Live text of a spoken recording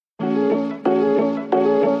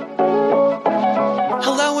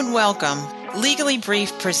Welcome. Legally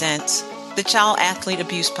Brief presents the Child Athlete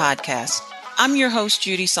Abuse Podcast. I'm your host,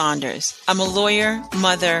 Judy Saunders. I'm a lawyer,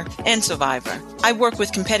 mother, and survivor. I work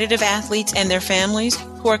with competitive athletes and their families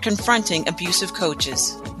who are confronting abusive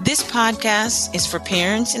coaches. This podcast is for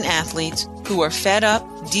parents and athletes who are fed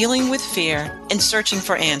up, dealing with fear, and searching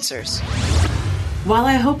for answers. While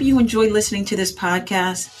I hope you enjoy listening to this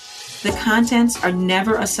podcast, the contents are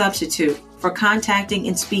never a substitute for contacting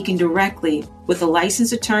and speaking directly with a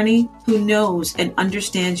licensed attorney who knows and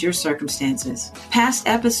understands your circumstances. Past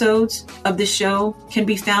episodes of the show can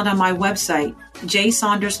be found on my website,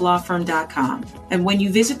 jsaunderslawfirm.com. And when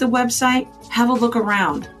you visit the website, have a look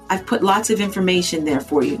around. I've put lots of information there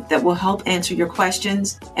for you that will help answer your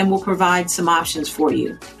questions and will provide some options for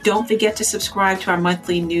you. Don't forget to subscribe to our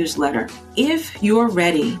monthly newsletter. If you're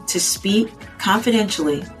ready to speak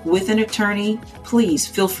confidentially with an attorney, please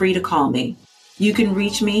feel free to call me. You can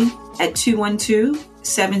reach me at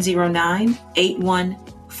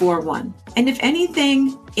 212-709-8141. And if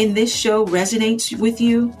anything in this show resonates with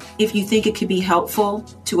you, if you think it could be helpful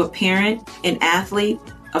to a parent, an athlete,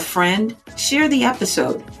 a friend, share the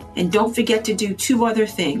episode. And don't forget to do two other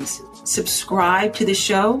things. Subscribe to the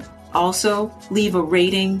show. Also, leave a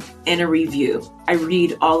rating and a review. I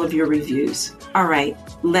read all of your reviews. All right,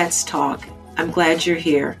 let's talk. I'm glad you're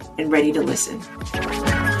here and ready to listen.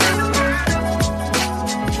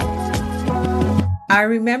 I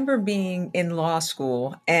remember being in law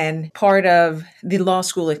school, and part of the law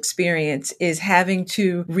school experience is having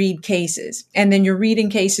to read cases. And then you're reading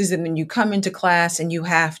cases, and then you come into class and you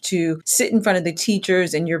have to sit in front of the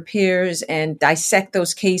teachers and your peers and dissect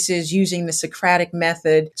those cases using the Socratic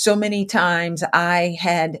method. So many times I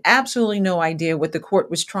had absolutely no idea what the court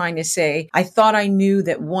was trying to say. I thought I knew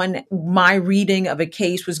that my reading of a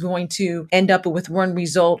case was going to end up with one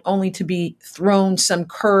result, only to be thrown some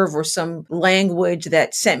curve or some language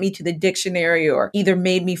that sent me to the dictionary or either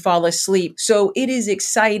made me fall asleep. So it is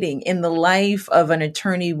exciting in the life of an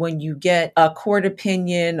attorney when you get a court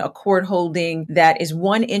opinion, a court holding that is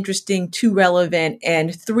one, interesting, two, relevant,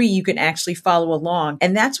 and three, you can actually follow along.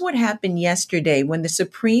 And that's what happened yesterday when the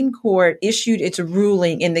Supreme Court issued its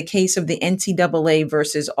ruling in the case of the NCAA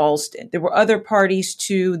versus Alston. There were other parties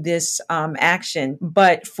to this action,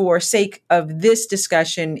 but for sake of this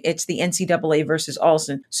discussion, it's the NCAA versus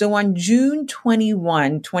Alston. So on June 21,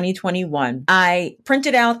 2021, I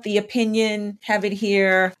printed out the opinion, have it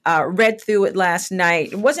here, read through it last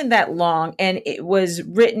night. It wasn't that long, and it was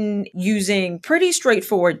written using pretty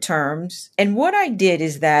straightforward terms. And what I did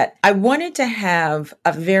is that I wanted to have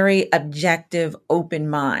a very objective, open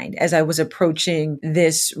mind as I was approaching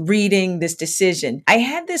this reading, this decision. I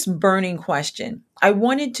had this burning question. I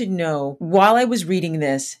wanted to know, while I was reading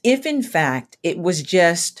this, if in fact it was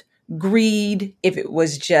just greed, if it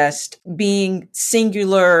was just being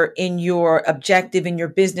singular in your objective, in your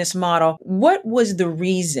business model. What was the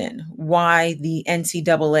reason why the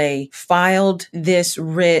NCAA filed this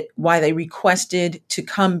writ, why they requested to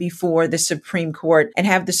come before the Supreme Court and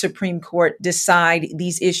have the Supreme Court decide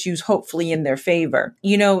these issues, hopefully in their favor?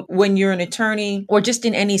 You know, when you're an attorney, or just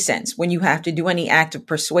in any sense, when you have to do any act of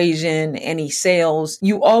persuasion, any sales,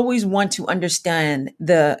 you always want to understand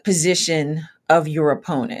the position of your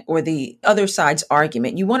opponent or the other side's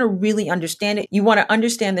argument. You want to really understand it. You want to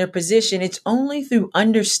understand their position. It's only through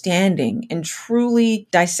understanding and truly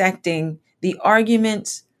dissecting the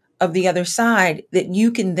arguments of the other side that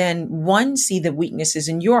you can then, one, see the weaknesses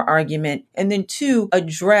in your argument, and then two,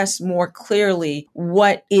 address more clearly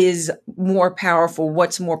what is more powerful,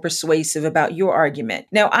 what's more persuasive about your argument.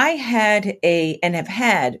 Now, I had and have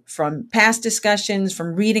had, from past discussions,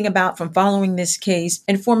 from reading about, from following this case,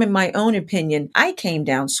 and forming my own opinion, I came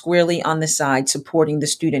down squarely on the side supporting the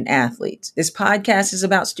student athletes. This podcast is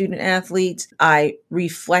about student athletes. I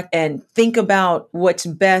reflect and think about what's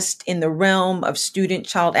best in the realm of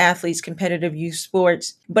child athletes, competitive youth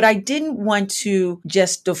sports, but I didn't want to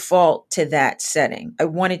just default to that setting. I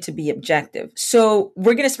wanted to be objective. So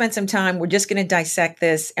we're going to spend some time. We're just going to dissect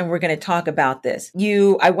this and we're going to talk about this.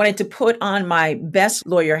 I wanted to put on my best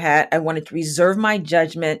lawyer hat. I wanted to reserve my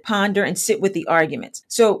judgment, ponder, and sit with the arguments.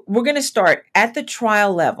 So we're going to start at the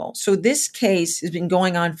trial level. So this case has been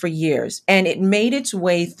going on for years, and it made its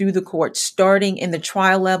way through the court, starting in the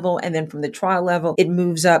trial level, and then from the trial level, it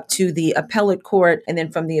moves up to the appellate court, and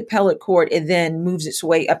then from the appellate court, it then moves its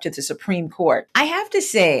way up to the Supreme Court. I have to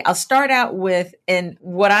say, I'll start out with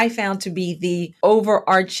what I found to be the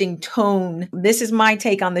overarching tone. This is my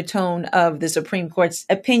take on the tone of the Supreme Court's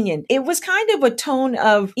opinion. It was kind of a tone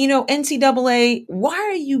of, NCAA, why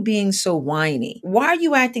are you being so whiny? Why are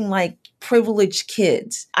you acting like privileged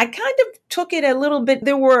kids. I kind of took it a little bit.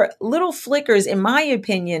 There were little flickers, in my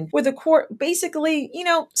opinion, where the court basically,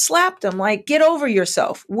 slapped them like, get over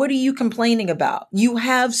yourself. What are you complaining about? You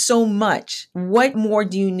have so much. What more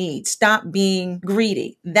do you need? Stop being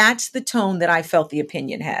greedy. That's the tone that I felt the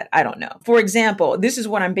opinion had. I don't know. For example, this is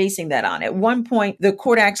what I'm basing that on. At one point, the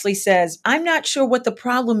court actually says, I'm not sure what the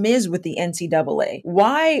problem is with the NCAA.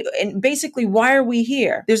 Why? And basically, why are we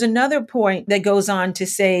here? There's another point that goes on to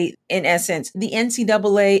say, in essence, the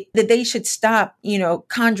NCAA, that they should stop,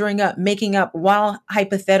 conjuring up, making up wild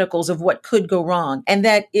hypotheticals of what could go wrong. And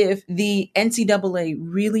that if the NCAA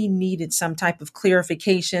really needed some type of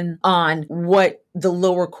clarification on what the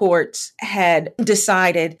lower courts had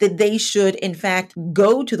decided, that they should, in fact,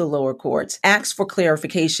 go to the lower courts, ask for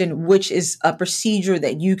clarification, which is a procedure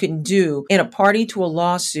that you can do in a party to a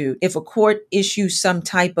lawsuit. If a court issues some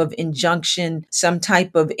type of injunction, some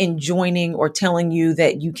type of enjoining or telling you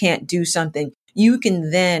that you can't do something, you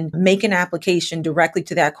can then make an application directly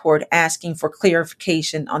to that court asking for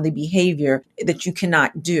clarification on the behavior that you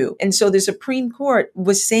cannot do. And so the Supreme Court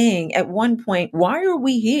was saying at one point, why are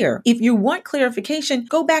we here? If you want clarification,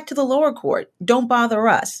 go back to the lower court. Don't bother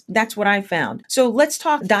us. That's what I found. So let's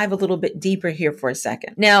dive a little bit deeper here for a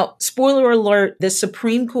second. Now, spoiler alert, the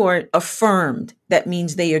Supreme Court affirmed. That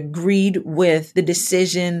means they agreed with the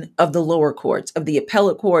decision of the lower courts, of the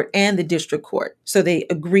appellate court and the district court. So they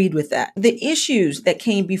agreed with that. The issues that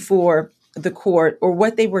came before the court, or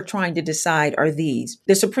what they were trying to decide, are these.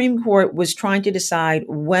 The Supreme Court was trying to decide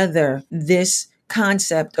whether this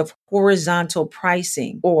concept of horizontal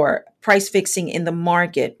pricing or price fixing in the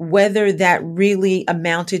market, whether that really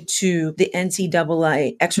amounted to the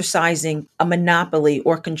NCAA exercising a monopoly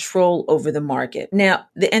or control over the market. Now,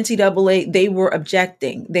 the NCAA, they were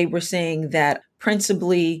objecting. They were saying that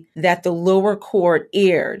principally that the lower court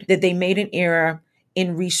erred, that they made an error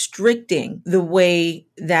in restricting the way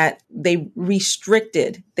that they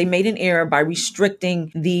made an error by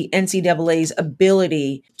restricting the NCAA's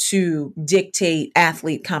ability to dictate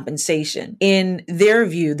athlete compensation. In their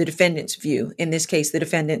view, the defendant's view, in this case, the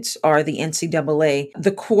defendants are the NCAA,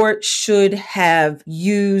 the court should have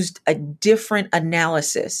used a different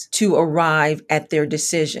analysis to arrive at their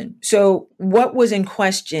decision. So what was in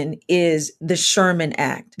question is the Sherman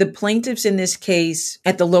Act. The plaintiffs in this case,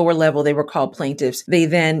 at the lower level, they were called plaintiffs. They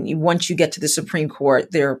then, once you get to the Supreme Court,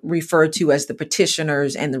 they're referred to as the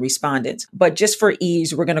petitioners and the respondents. But just for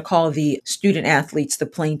ease, we're going to call the student athletes the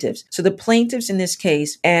plaintiffs. So the plaintiffs in this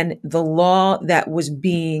case, and the law that was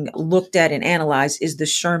being looked at and analyzed, is the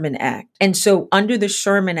Sherman Act. And so under the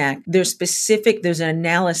Sherman Act, there's an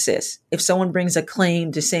analysis. If someone brings a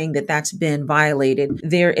claim to saying that that's been violated,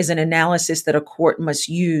 there is an analysis that a court must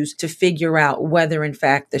use to figure out whether, in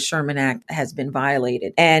fact, the Sherman Act has been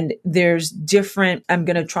violated. And I'm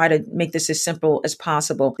going to try to make this as simple as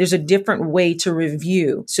possible. There's a different way to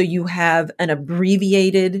review. So you have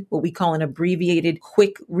what we call an abbreviated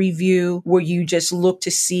quick review, where you just look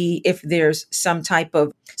to see if there's some type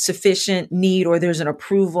of sufficient need or there's an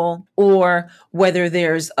approval, or whether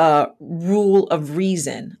there's a rule of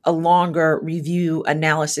reason, a longer review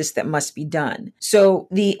analysis that must be done. So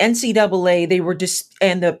the NCAA,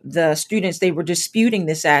 the students, they were disputing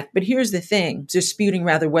this act. But here's the thing, disputing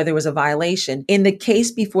rather whether it was a violation. In the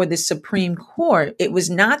case before the Supreme Court, it was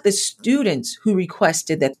not the students who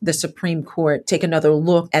requested that the Supreme Court take another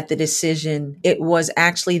look at the decision. It was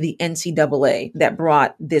actually the NCAA that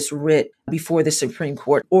brought this writ before the Supreme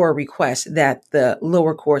Court, or a request that the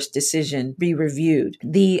lower court's decision be reviewed.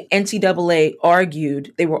 The NCAA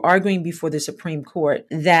they were arguing before the Supreme Court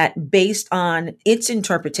that based on its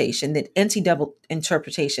interpretation, that NCAA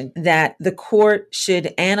interpretation, that the court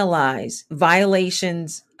should analyze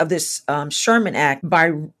violations of this Sherman Act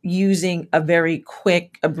by using a very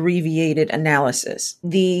quick, abbreviated analysis.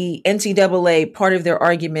 The NCAA, part of their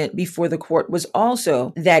argument before the court was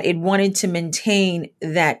also that it wanted to maintain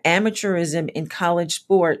that amateurism in college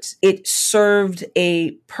sports, it served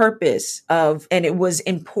a purpose and it was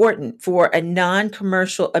important for a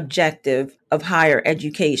non-commercial objective of higher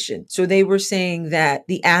education. So they were saying that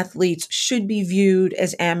the athletes should be viewed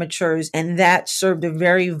as amateurs, and that served a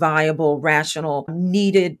very viable, rational,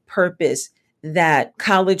 needed purpose, that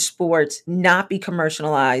college sports not be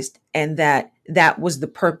commercialized, and that was the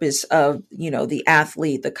purpose of, the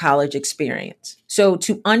athlete, the college experience. So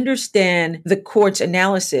to understand the court's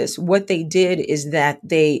analysis, what they did is that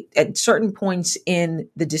they, at certain points in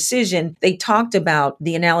the decision, they talked about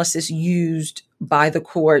the analysis used by the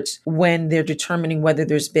courts when they're determining whether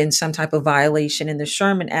there's been some type of violation in the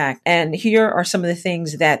Sherman Act. And here are some of the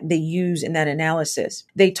things that they use in that analysis.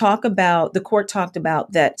 The court talked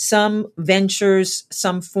about that some ventures,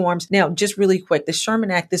 some forms. Now, just really quick, the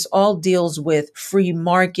Sherman Act, this all deals with free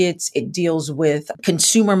markets. It deals with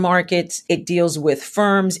consumer markets. It deals with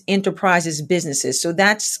firms, enterprises, businesses. So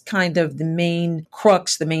that's kind of the main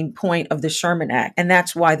crux, the main point of the Sherman Act. And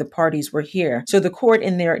that's why the parties were here. So the court,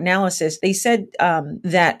 in their analysis, they said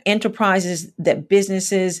that enterprises, that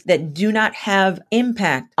businesses that do not have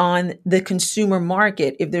impact on the consumer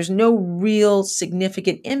market, if there's no real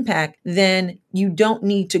significant impact, then you don't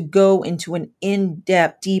need to go into an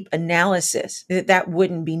in-depth, deep analysis. That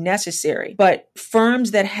wouldn't be necessary. But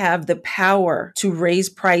firms that have the power to raise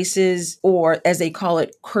prices, or as they call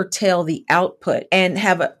it, curtail the output, and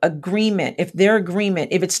have an agreement, if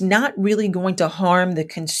it's not really going to harm the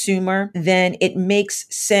consumer, then it makes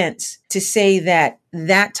sense to say that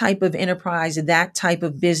that type of enterprise, that type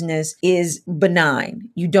of business is benign.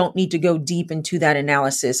 You don't need to go deep into that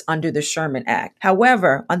analysis under the Sherman Act.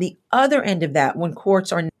 However, on the other end of that, when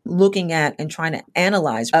courts are looking at and trying to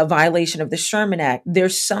analyze a violation of the Sherman Act,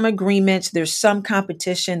 there's some agreements, there's some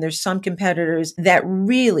competition, there's some competitors that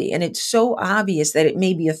really, and it's so obvious that it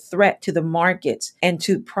may be a threat to the markets and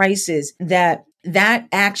to prices, that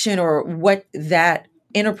action or what that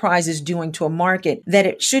enterprise is doing to a market, that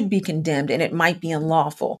it should be condemned and it might be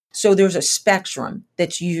unlawful. So there's a spectrum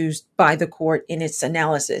that's used by the court in its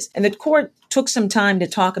analysis. And the court took some time to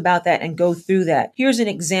talk about that and go through that. Here's an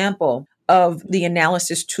example of the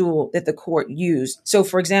analysis tool that the court used. So,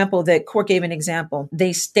 for example, the court gave an example.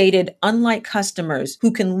 They stated, unlike customers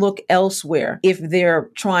who can look elsewhere if they're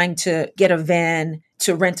trying to get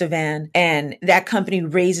to rent a van, and that company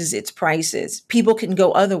raises its prices, people can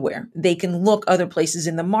go otherwhere. They can look other places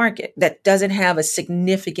in the market. That doesn't have a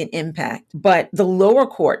significant impact. But the lower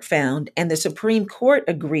court found, and the Supreme Court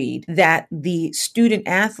agreed, that the student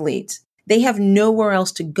athletes, they have nowhere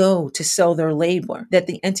else to go to sell their labor, that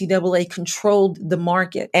the NCAA controlled the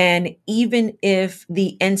market. And even if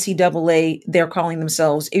the NCAA, they're calling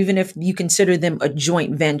themselves, even if you consider them a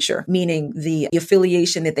joint venture, meaning the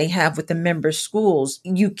affiliation that they have with the member schools,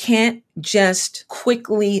 you can't just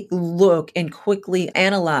quickly look and quickly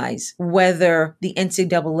analyze whether the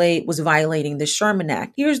NCAA was violating the Sherman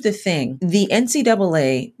Act. Here's the thing. The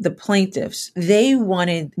NCAA, the plaintiffs, they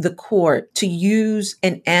wanted the court to use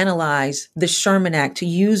and analyze the Sherman Act, to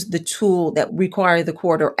use the tool that required the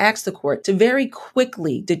court or asked the court to very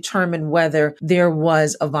quickly determine whether there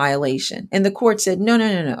was a violation. And the court said, no.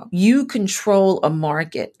 You control a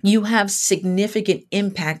market. You have significant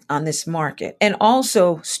impact on this market. And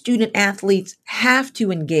also, student athletes have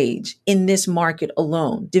to engage in this market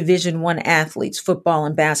alone. Division I athletes, football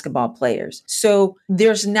and basketball players. So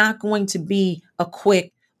there's not going to be a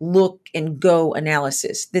quick look and go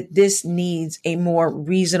analysis, that this needs a more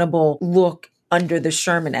reasonable look under the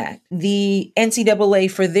Sherman Act. The NCAA,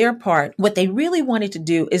 for their part, what they really wanted to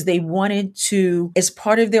do is they wanted to, as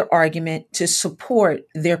part of their argument to support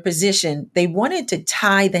their position, they wanted to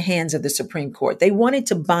tie the hands of the Supreme Court. They wanted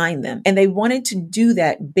to bind them. And they wanted to do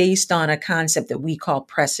that based on a concept that we call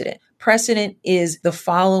precedent. Precedent is the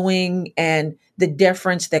following and the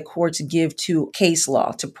deference that courts give to case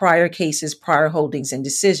law, to prior cases, prior holdings, and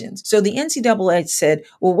decisions. So the NCAA said,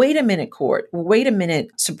 well, wait a minute, court. Well, wait a minute,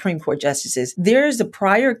 Supreme Court justices. There is a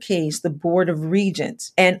prior case, the Board of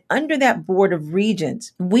Regents. And under that Board of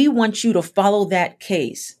Regents, we want you to follow that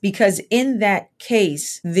case, because in that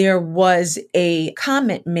case, there was a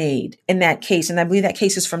comment made in that case. And I believe that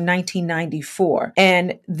case is from 1994.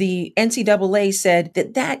 And the NCAA said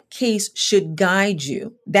that case should guide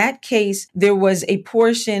you. That case, there was a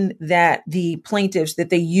portion that the plaintiffs, that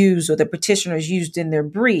they used, or the petitioners used in their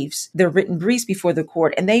written briefs before the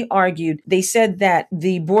court. And they said that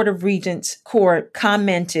the Board of Regents court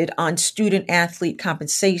commented on student athlete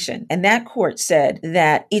compensation. And that court said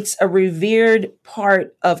that it's a revered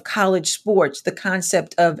part of college sports, the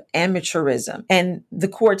concept of amateurism. And the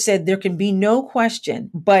court said there can be no question,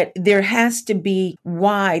 but there has to be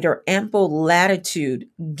wide or ample latitude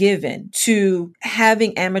given to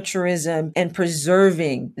having amateurism and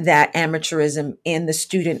preserving that amateurism in the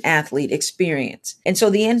student athlete experience. And so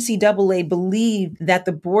the NCAA believed that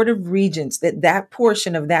the Board of Regents, that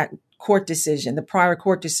portion of that court decision, the prior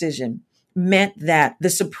court decision, meant that the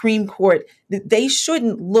Supreme Court, they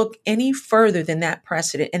shouldn't look any further than that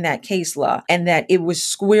precedent in that case law, and that it was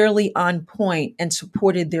squarely on point and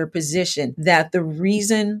supported their position that the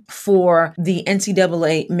reason for the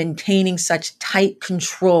NCAA maintaining such tight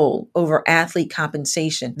control over athlete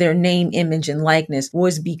compensation, their name, image, and likeness,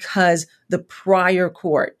 was because the prior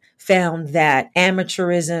court found that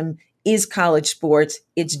amateurism is college sports.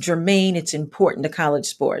 It's germane. It's important to college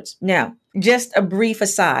sports. Now, just a brief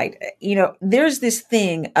aside, there's this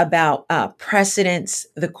thing about precedents,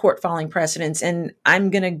 the court following precedents, and I'm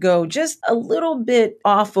going to go just a little bit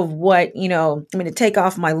off of what, I'm going to take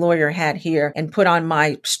off my lawyer hat here and put on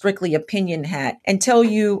my strictly opinion hat and tell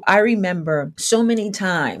you, I remember so many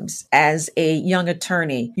times as a young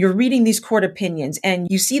attorney, you're reading these court opinions and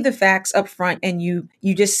you see the facts up front and you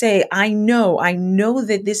just say, I know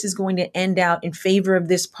that this is going to end out in favor of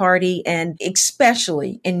this party, and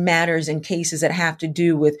especially in matters and cases that have to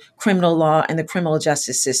do with criminal law and the criminal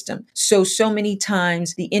justice system. So many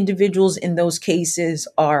times the individuals in those cases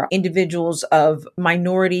are individuals of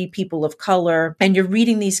minority, people of color, and you're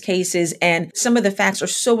reading these cases and some of the facts are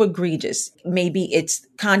so egregious. Maybe it's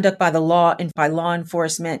conduct by the law and by law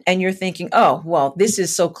enforcement, and you're thinking, oh, well, this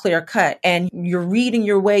is so clear cut. And you're reading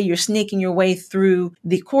your way, you're sneaking your way through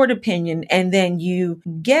the court opinion, and then you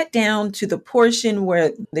get down to the portion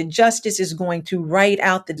where the justice is going to write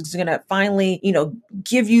out that it's going to finally,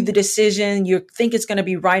 give you the decision. You think it's going to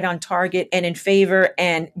be right on target and in favor,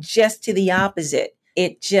 and just to the opposite,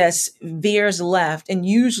 it just veers left. And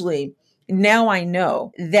usually now I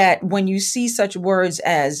know that when you see such words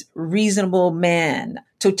as reasonable man,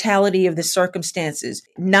 totality of the circumstances,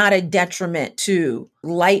 not a detriment to,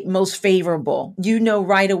 light most favorable, I know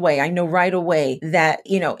right away that,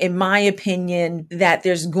 in my opinion, that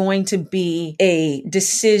there's going to be a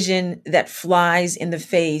decision that flies in the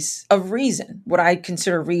face of reason, what I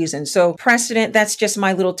consider reason. So precedent, that's just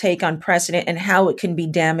my little take on precedent and how it can be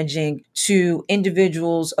damaging to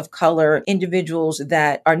individuals of color, individuals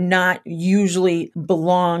that are not usually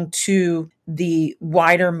belong to the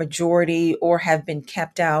wider majority or have been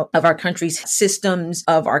kept out of our country's systems,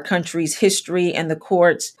 of our country's history and the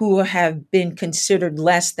courts, who have been considered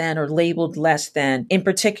less than or labeled less than. In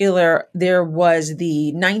particular, there was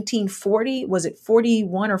the 1940, was it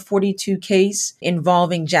 41 or 42 case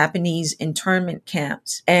involving Japanese internment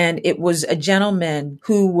camps. And it was a gentleman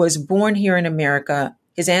who was born here in America.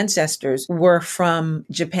 His ancestors were from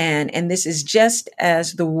Japan. And this is just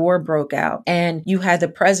as the war broke out. And you had the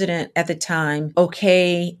president at the time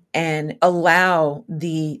okay and allow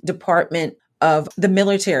the Department of the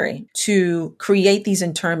military to create these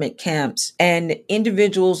internment camps, and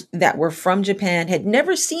individuals that were from Japan had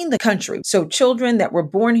never seen the country. So children that were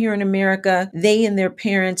born here in America, they and their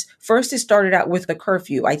parents, first it started out with a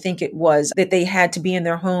curfew. I think it was that they had to be in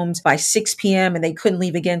their homes by 6 p.m. and they couldn't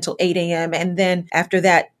leave again till 8 a.m. And then after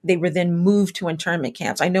that, they were then moved to internment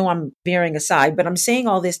camps. I know I'm veering aside, but I'm saying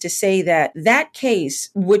all this to say that that case,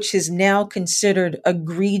 which is now considered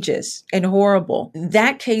egregious and horrible,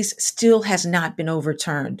 that case still has not been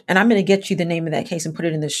overturned. And I'm going to get you the name of that case and put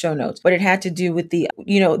it in the show notes. But it had to do with the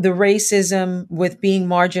racism, with being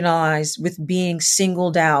marginalized, with being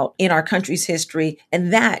singled out in our country's history.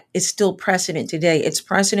 And that is still precedent today. It's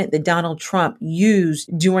precedent that Donald Trump used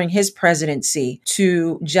during his presidency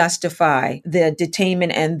to justify the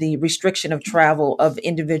detainment and the restriction of travel of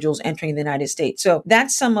individuals entering the United States. So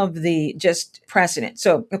that's some of the just precedent.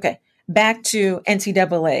 So, okay. Back to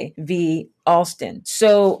NCAA v. Alston.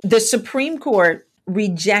 So the Supreme Court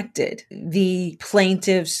rejected the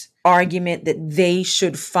plaintiff's argument that they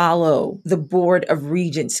should follow the Board of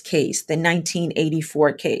Regents case, the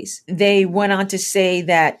 1984 case. They went on to say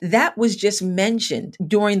that that was just mentioned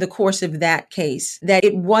during the course of that case, that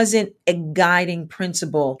it wasn't a guiding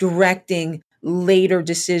principle directing later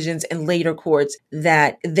decisions and later courts,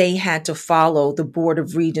 that they had to follow the Board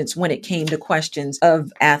of Regents when it came to questions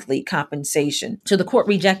of athlete compensation. So the court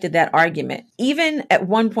rejected that argument. Even at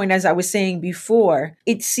one point, as I was saying before,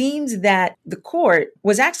 it seems that the court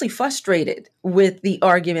was actually frustrated with the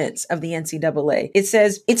arguments of the NCAA. It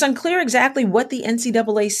says it's unclear exactly what the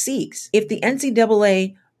NCAA seeks. If the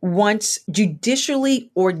NCAA wants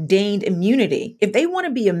judicially ordained immunity, if they want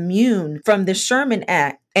to be immune from the Sherman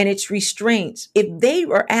Act and its restraints, if they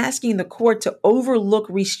are asking the court to overlook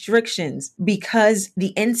restrictions because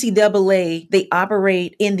the NCAA, they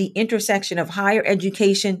operate in the intersection of higher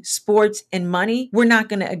education, sports, and money, we're not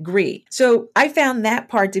going to agree. So I found that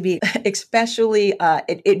part to be especially,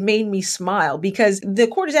 it made me smile, because the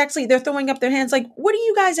court is actually, they're throwing up their hands like, what are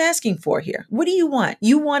you guys asking for here? What do you want?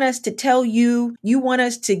 You want us to tell you, you want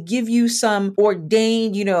us to give you some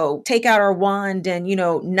ordained, take out our wand and,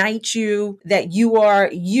 knight you that you are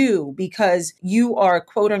you because you are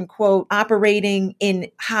quote unquote operating in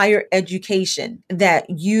higher education, that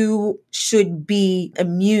you should be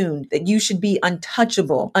immune, that you should be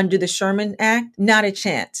untouchable under the Sherman Act? Not a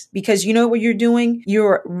chance. Because you know what you're doing?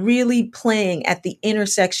 You're really playing at the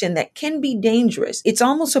intersection that can be dangerous. It's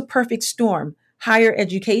almost a perfect storm. higher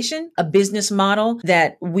education, a business model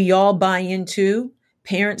that we all buy into,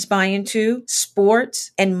 parents buy into,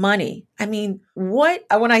 sports, and money. I mean, when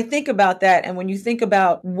I think about that, and when you think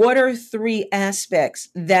about what are three aspects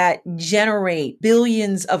that generate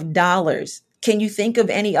billions of dollars, can you think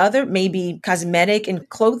of any other? Maybe cosmetic and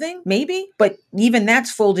clothing, maybe, but even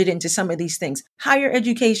that's folded into some of these things. Higher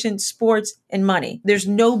education, sports, and money. There's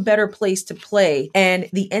no better place to play. And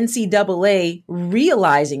the NCAA,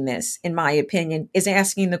 realizing this, in my opinion, is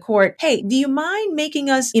asking the court, hey, do you mind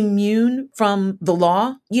making us immune from the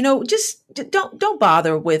law? Just don't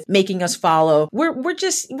bother with making us follow. We're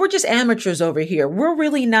just amateurs over here. We're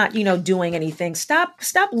really not, doing anything. Stop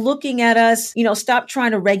looking at us, stop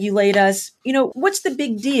trying to regulate us. What's the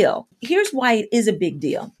big deal? Here's why it is a big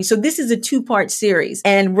deal. So this is a 2-part series,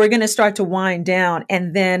 and we're going to start to wind down,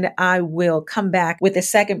 and then I will come back with the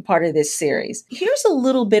second part of this series. Here's a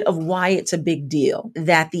little bit of why it's a big deal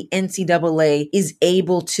that the NCAA is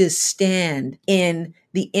able to stand in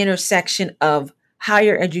the intersection of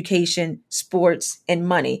higher education, sports, and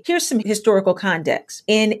money. Here's some historical context.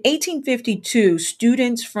 In 1852,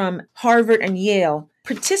 students from Harvard and Yale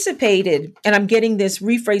participated, and I'm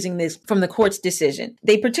rephrasing this from the court's decision.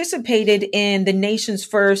 They participated in the nation's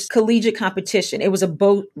first collegiate competition. It was a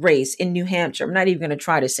boat race in New Hampshire. I'm not even going to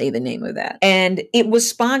try to say the name of that. And it was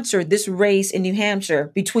sponsored, this race in New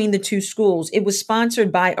Hampshire between the two schools. It was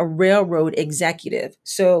sponsored by a railroad executive.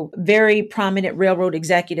 So very prominent railroad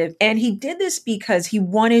executive. And he did this because he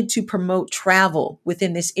wanted to promote travel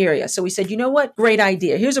within this area. So he said, you know what? Great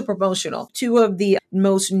idea. Here's a promotional. 2 of the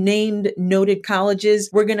most named noted colleges,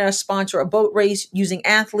 we're going to sponsor a boat race using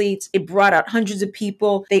athletes. It brought out hundreds of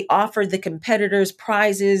people. They offered the competitors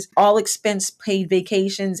prizes, all expense paid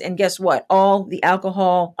vacations. And guess what? All the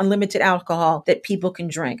alcohol, unlimited alcohol that people can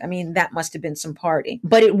drink. I mean, that must have been some party.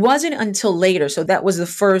 But it wasn't until later. So that was the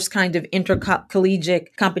first kind of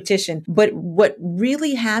intercollegiate competition. But what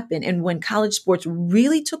really happened, and when college sports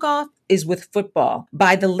really took off, is with football.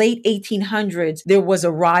 By the late 1800s, there was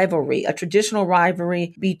a rivalry, a traditional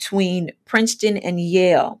rivalry between Princeton and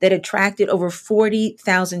Yale that attracted over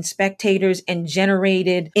 40,000 spectators and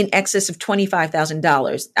generated in excess of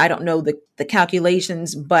 $25,000. I don't know the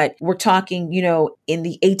calculations, but we're talking, in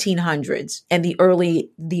the 1800s and the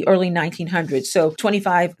early 1900s. So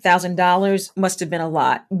 $25,000 must have been a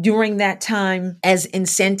lot. During that time, as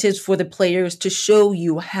incentives for the players to show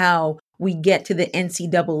you how we get to the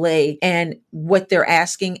NCAA and what they're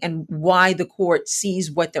asking and why the court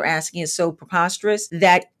sees what they're asking is so preposterous,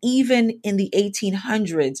 that even in the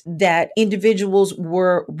 1800s, that individuals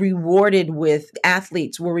were rewarded with,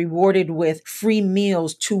 athletes were rewarded with free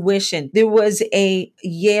meals, tuition. There was a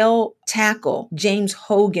Yale tackle, James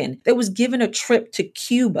Hogan, that was given a trip to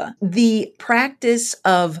Cuba. The practice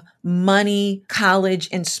of money, college,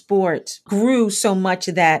 and sports grew so much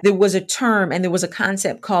that there was a term and there was a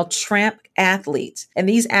concept called tramp athletes. And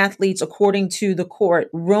these athletes, according to the court,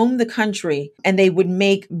 roamed the country and they would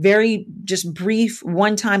make very just brief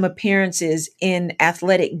one-time appearances in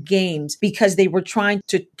athletic games because they were trying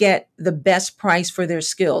to get the best price for their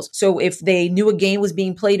skills. So if they knew a game was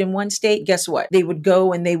being played in one state, guess what? They would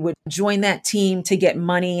go and they would join that team to get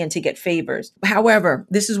money and to get favors. However,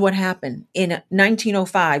 this is what happened. In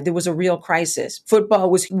 1905, there was a real crisis. Football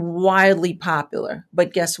was wildly popular,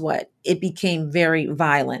 but guess what? It became very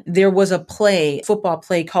violent. There was a football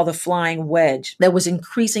play called the Flying Wedge that was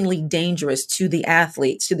increasingly dangerous to the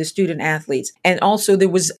athletes, to the student athletes. And also there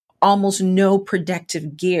was almost no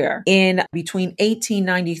protective gear. In between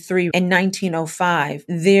 1893 and 1905,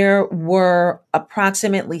 there were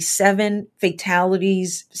approximately 7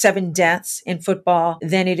 fatalities, 7 deaths in football.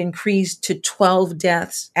 Then it increased to 12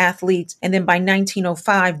 deaths, athletes. And then by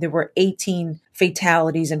 1905, there were 18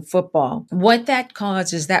 fatalities in football. What that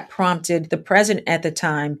caused is that prompted the president at the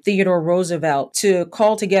time, Theodore Roosevelt, to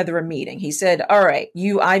call together a meeting. He said, all right,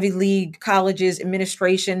 you Ivy League colleges,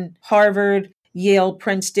 administration, Harvard, Yale,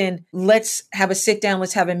 Princeton, let's have a sit down,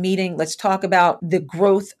 let's have a meeting, let's talk about the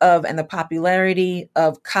growth of and the popularity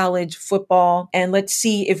of college football, and let's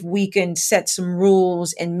see if we can set some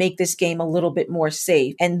rules and make this game a little bit more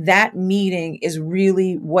safe. And that meeting is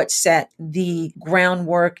really what set the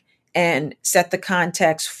groundwork and set the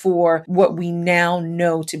context for what we now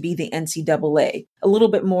know to be the NCAA. A little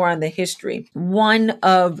bit more on the history. One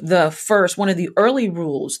of the early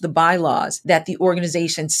rules, the bylaws that the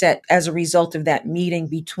organization set as a result of that meeting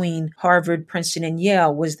between Harvard, Princeton, and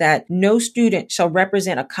Yale was that no student shall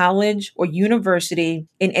represent a college or university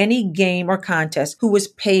in any game or contest who was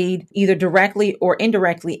paid either directly or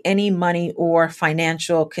indirectly any money or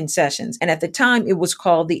financial concessions. And at the time, it was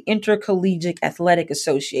called the Intercollegiate Athletic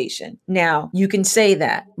Association. competition. Now, you can say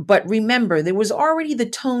that, but remember, there was already the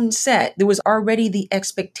tone set. There was already the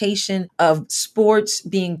expectation of sports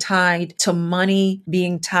being tied to money,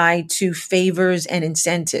 being tied to favors and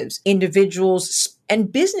incentives. Individuals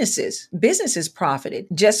and businesses profited,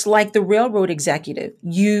 just like the railroad executive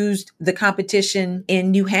used the competition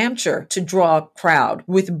in New Hampshire to draw a crowd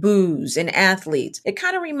with booze and athletes. It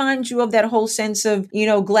kind of reminds you of that whole sense of,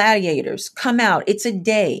 gladiators come out. It's a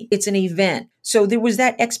day. It's an event. So there was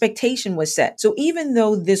that expectation was set. So even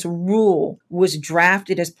though this rule was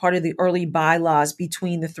drafted as part of the early bylaws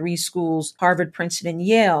between the three schools, Harvard, Princeton, and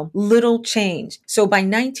Yale, little changed. So by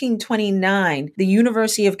 1929, the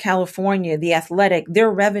University of California, the Athletic,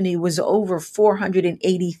 their revenue was over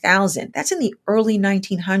 $480,000. That's in the early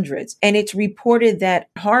 1900s. And it's reported that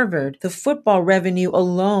Harvard, the football revenue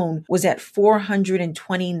alone was at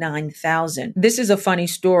 $429,000. This is a funny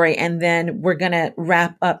story. And then we're going to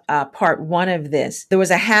wrap up part one of this. There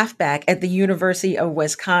was a halfback at the University of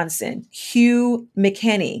Wisconsin, Hugh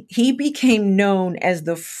McKinney. He became known as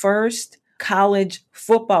the first college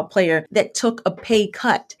football player that took a pay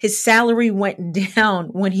cut. His salary went down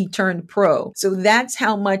when he turned pro. So that's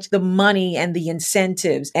how much the money and the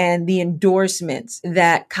incentives and the endorsements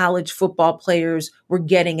that college football players were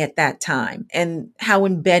getting at that time, and how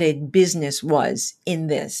embedded business was in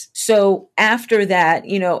this. So after that,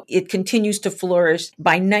 it continues to flourish.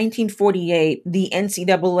 By 1948, the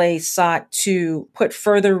NCAA sought to put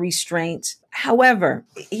further restraints. However,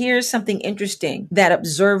 here's something interesting that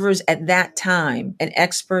observers at that time and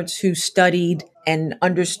experts who studied and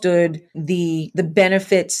understood the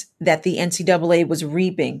benefits that the NCAA was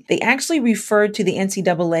reaping. They actually referred to the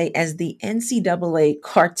NCAA as the NCAA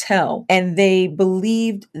cartel. And they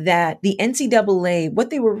believed that the NCAA, what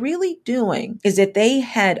they were really doing is that they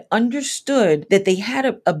had understood that they had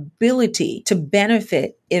an ability to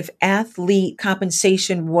benefit if athlete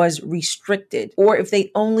compensation was restricted or if they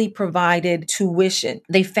only provided tuition.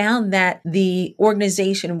 They found that the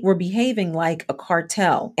organization were behaving like a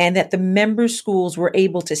cartel and that the member schools were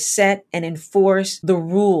able to set and enforce the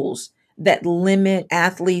rules that limit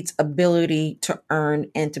athletes' ability to earn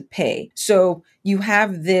and to pay. So you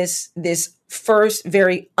have this first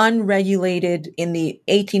very unregulated in the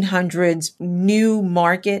 1800s new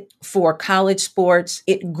market for college sports.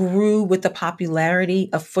 It grew with the popularity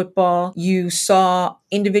of football. You saw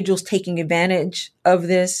individuals taking advantage of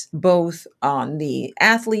this, both on the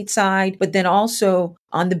athlete side, but then also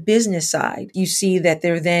on the business side. You see that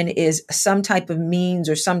there then is some type of means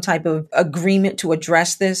or some type of agreement to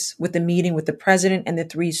address this with the meeting with the president and the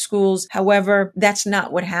three schools. However, that's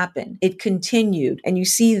not what happened. It continued. And you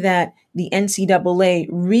see that the NCAA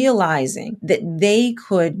realizing that they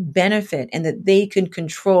could benefit and that they could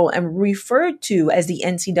control, and referred to as the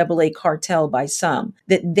NCAA cartel by some,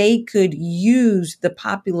 that they could use the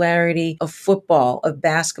popularity of football, of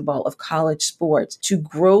basketball, of college sports to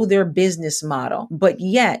grow their business model. But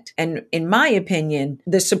yet, and in my opinion,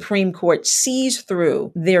 the Supreme Court sees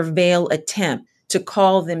through their veiled attempt to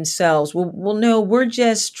call themselves, well, no, we're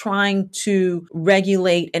just trying to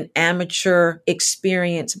regulate an amateur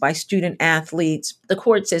experience by student athletes. The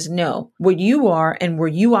court says, no, what you are and where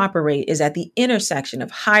you operate is at the intersection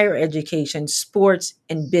of higher education, sports,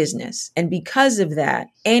 and business. And because of that,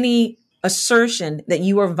 any assertion that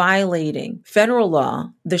you are violating federal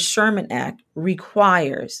law, the Sherman Act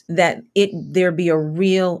requires that there be a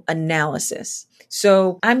real analysis.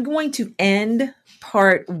 So I'm going to end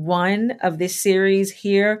part one of this series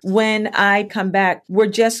here. When I come back,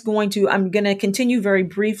 I'm going to continue very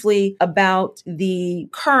briefly about the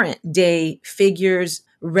current day figures,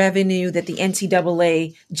 revenue that the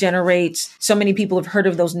NCAA generates. So many people have heard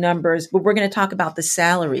of those numbers, but we're going to talk about the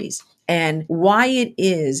salaries and why it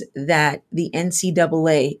is that the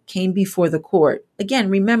NCAA came before the court. Again,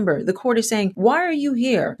 remember, the court is saying, why are you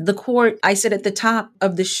here? The court, I said at the top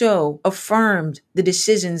of the show, affirmed the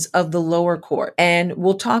decisions of the lower court. And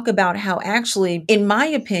we'll talk about how actually, in my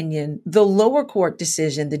opinion, the lower court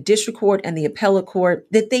decision, the district court and the appellate court,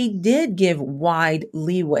 that they did give wide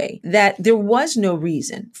leeway, that there was no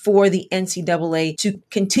reason for the NCAA to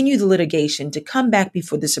continue the litigation, to come back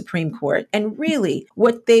before the Supreme Court. And really,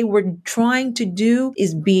 what they were trying to do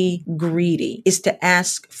is be greedy, is to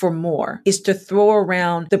ask for more, is to throw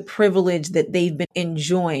around the privilege that they've been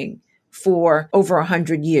enjoying for over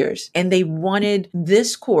 100 years. And they wanted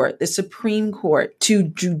this court, the Supreme Court, to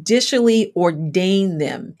judicially ordain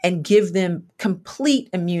them and give them complete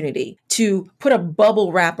immunity, to put a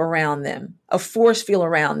bubble wrap around them, a force field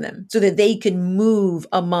around them, so that they can move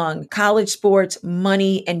among college sports,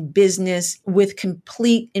 money, and business with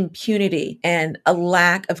complete impunity and a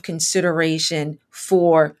lack of consideration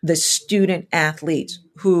for the student athletes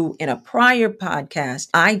who in a prior podcast,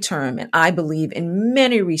 I term and I believe in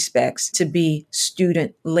many respects to be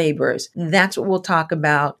student laborers. That's what we'll talk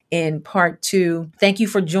about in part 2. Thank you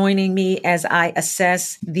for joining me as I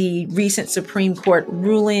assess the recent Supreme Court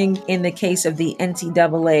ruling in the case of the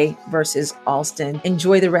NCAA versus Alston.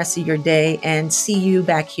 Enjoy the rest of your day and see you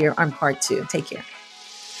back here on part 2. Take care.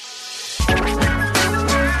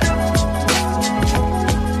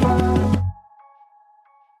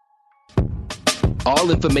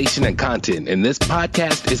 All information and content in this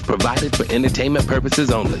podcast is provided for entertainment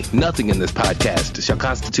purposes only. Nothing in this podcast shall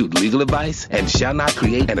constitute legal advice and shall not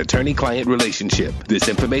create an attorney-client relationship. This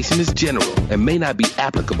information is general and may not be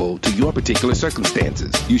applicable to your particular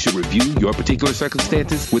circumstances. You should review your particular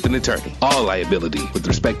circumstances with an attorney. All liability with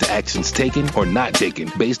respect to actions taken or not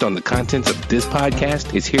taken based on the contents of this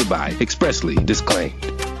podcast is hereby expressly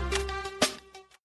disclaimed.